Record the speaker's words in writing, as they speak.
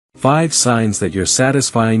5 signs that you're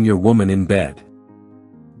satisfying your woman in bed.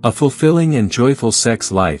 A fulfilling and joyful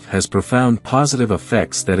sex life has profound positive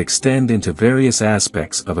effects that extend into various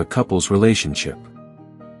aspects of a couple's relationship.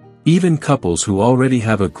 Even couples who already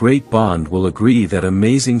have a great bond will agree that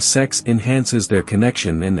amazing sex enhances their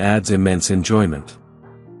connection and adds immense enjoyment.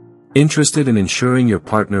 Interested in ensuring your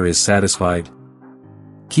partner is satisfied?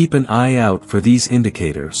 Keep an eye out for these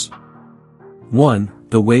indicators. 1.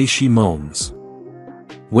 The way she moans.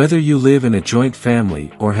 Whether you live in a joint family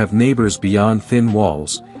or have neighbors beyond thin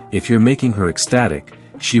walls, if you're making her ecstatic,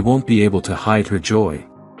 she won't be able to hide her joy.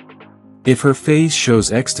 If her face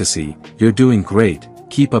shows ecstasy, you're doing great,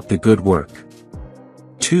 keep up the good work.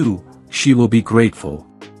 2. She will be grateful.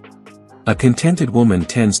 A contented woman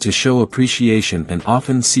tends to show appreciation and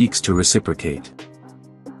often seeks to reciprocate.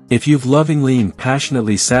 If you've lovingly and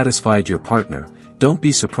passionately satisfied your partner, don't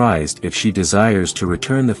be surprised if she desires to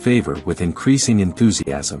return the favor with increasing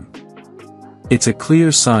enthusiasm. It's a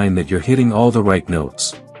clear sign that you're hitting all the right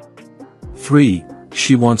notes. 3.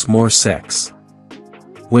 She wants more sex.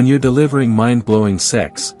 When you're delivering mind-blowing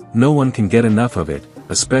sex, no one can get enough of it,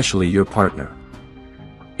 especially your partner.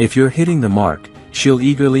 If you're hitting the mark, she'll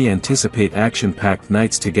eagerly anticipate action-packed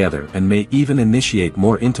nights together and may even initiate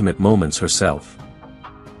more intimate moments herself.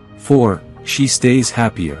 4. She stays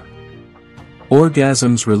happier.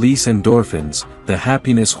 Orgasms release endorphins, the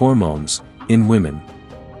happiness hormones, in women.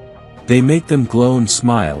 They make them glow and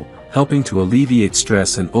smile, helping to alleviate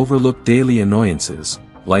stress and overlook daily annoyances,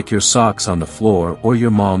 like your socks on the floor or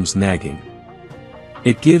your mom's nagging.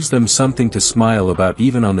 It gives them something to smile about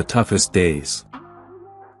even on the toughest days.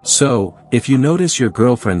 So, if you notice your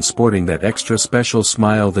girlfriend sporting that extra special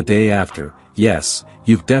smile the day after, yes,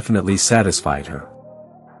 you've definitely satisfied her.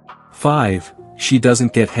 5. She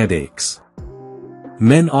doesn't get headaches.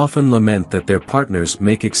 Men often lament that their partners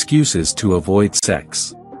make excuses to avoid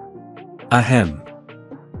sex. Ahem.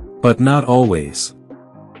 But not always.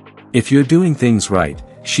 If you're doing things right,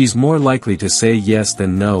 she's more likely to say yes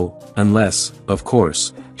than no, unless, of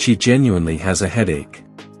course, she genuinely has a headache.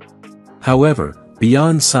 However,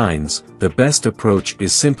 beyond signs, the best approach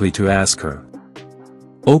is simply to ask her.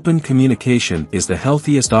 Open communication is the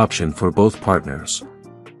healthiest option for both partners.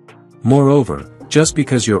 Moreover, just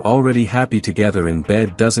because you're already happy together in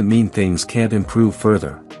bed doesn't mean things can't improve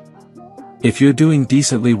further. If you're doing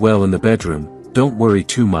decently well in the bedroom, don't worry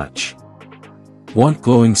too much. Want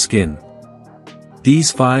glowing skin?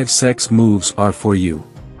 These 5 sex moves are for you.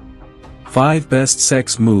 5 best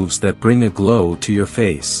sex moves that bring a glow to your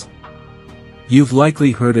face. You've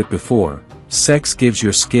likely heard it before, sex gives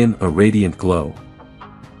your skin a radiant glow.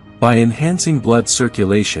 By enhancing blood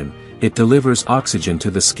circulation, it delivers oxygen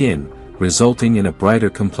to the skin, resulting in a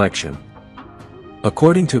brighter complexion.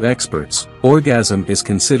 According to experts, orgasm is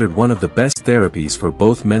considered one of the best therapies for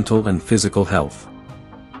both mental and physical health.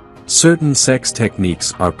 Certain sex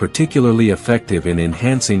techniques are particularly effective in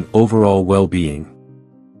enhancing overall well-being.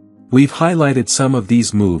 We've highlighted some of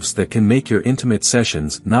these moves that can make your intimate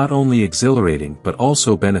sessions not only exhilarating but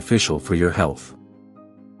also beneficial for your health.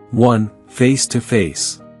 1.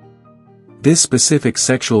 Face-to-face. This specific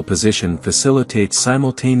sexual position facilitates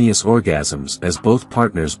simultaneous orgasms as both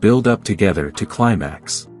partners build up together to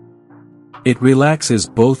climax. It relaxes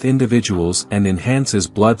both individuals and enhances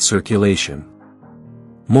blood circulation.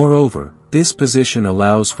 Moreover, this position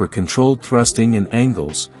allows for controlled thrusting and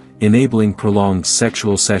angles, enabling prolonged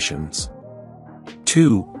sexual sessions.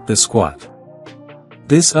 2. The squat.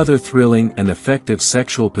 This other thrilling and effective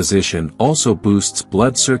sexual position also boosts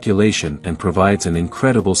blood circulation and provides an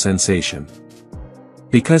incredible sensation.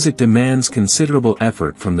 Because it demands considerable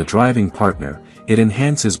effort from the driving partner, it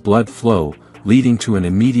enhances blood flow, leading to an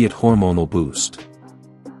immediate hormonal boost.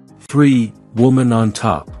 3. Woman on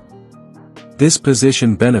top. This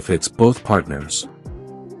position benefits both partners.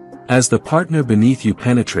 As the partner beneath you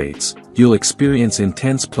penetrates, you'll experience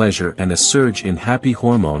intense pleasure and a surge in happy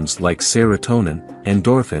hormones like serotonin,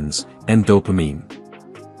 endorphins, and dopamine.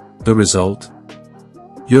 The result?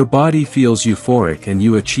 Your body feels euphoric and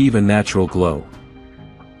you achieve a natural glow.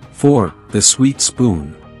 4. The sweet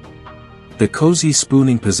spoon. The cozy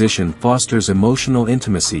spooning position fosters emotional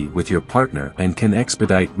intimacy with your partner and can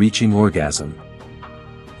expedite reaching orgasm.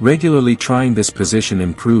 Regularly trying this position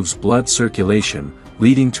improves blood circulation,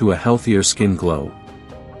 leading to a healthier skin glow.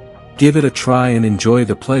 Give it a try and enjoy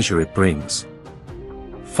the pleasure it brings.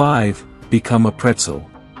 5. Become a pretzel.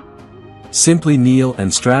 Simply kneel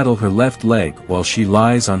and straddle her left leg while she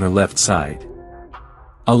lies on her left side.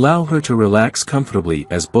 Allow her to relax comfortably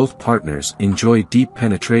as both partners enjoy deep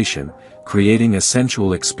penetration, creating a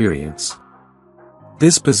sensual experience.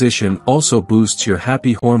 This position also boosts your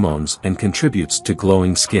happy hormones and contributes to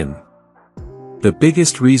glowing skin. The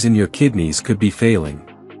biggest reason your kidneys could be failing.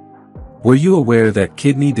 Were you aware that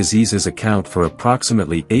kidney diseases account for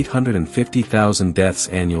approximately 850,000 deaths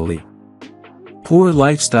annually? Poor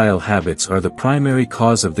lifestyle habits are the primary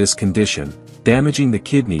cause of this condition, damaging the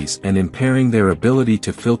kidneys and impairing their ability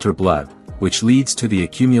to filter blood, which leads to the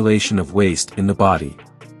accumulation of waste in the body.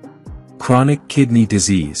 Chronic kidney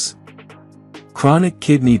disease. Chronic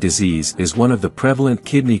kidney disease is one of the prevalent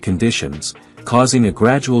kidney conditions, causing a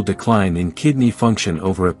gradual decline in kidney function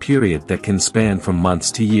over a period that can span from months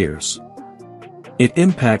to years. It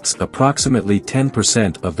impacts approximately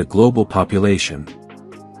 10% of the global population.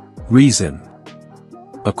 Reason.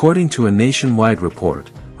 According to a nationwide report,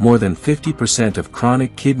 more than 50% of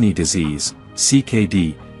chronic kidney disease,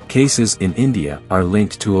 CKD, cases in India are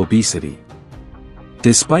linked to obesity.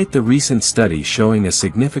 Despite the recent study showing a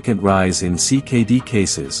significant rise in CKD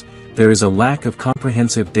cases, there is a lack of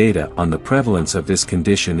comprehensive data on the prevalence of this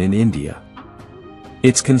condition in India.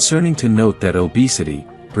 It's concerning to note that obesity,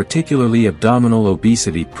 particularly abdominal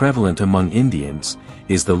obesity prevalent among Indians,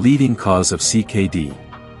 is the leading cause of CKD.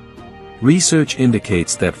 Research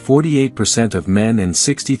indicates that 48% of men and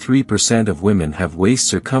 63% of women have waist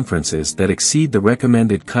circumferences that exceed the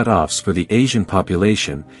recommended cutoffs for the Asian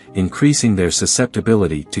population, increasing their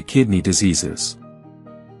susceptibility to kidney diseases.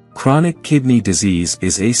 Chronic kidney disease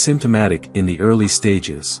is asymptomatic in the early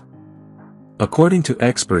stages. According to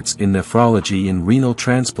experts in nephrology and renal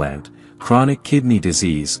transplant, chronic kidney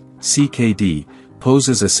disease, CKD,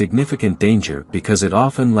 poses a significant danger because it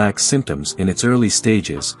often lacks symptoms in its early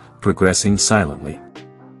stages, progressing silently.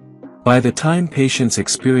 By the time patients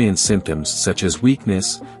experience symptoms such as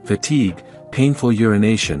weakness, fatigue, painful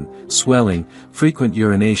urination, swelling, frequent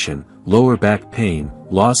urination, lower back pain,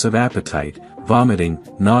 loss of appetite, vomiting,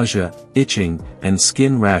 nausea, itching, and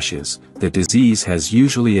skin rashes, the disease has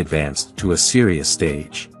usually advanced to a serious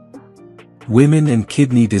stage. Women and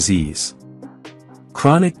kidney disease.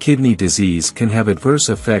 Chronic kidney disease can have adverse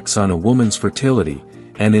effects on a woman's fertility,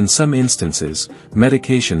 and in some instances,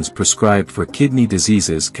 medications prescribed for kidney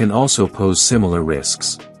diseases can also pose similar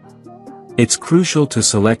risks. It's crucial to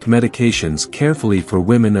select medications carefully for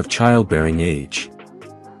women of childbearing age.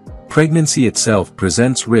 Pregnancy itself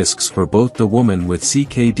presents risks for both the woman with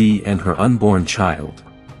CKD and her unborn child.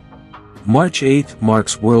 March 8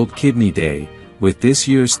 marks World Kidney Day, with this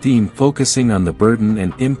year's theme focusing on the burden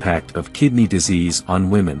and impact of kidney disease on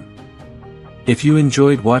women. If you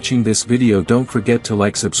enjoyed watching this video, don't forget to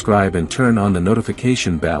like, subscribe and turn on the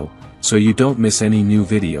notification bell, so you don't miss any new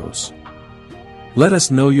videos. Let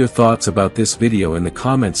us know your thoughts about this video in the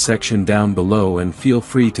comments section down below, and feel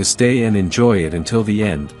free to stay and enjoy it until the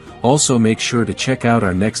end. Also make sure to check out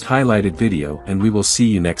our next highlighted video, and we will see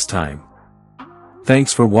you next time.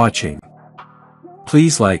 Thanks for watching.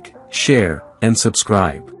 Please like, share, and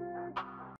subscribe.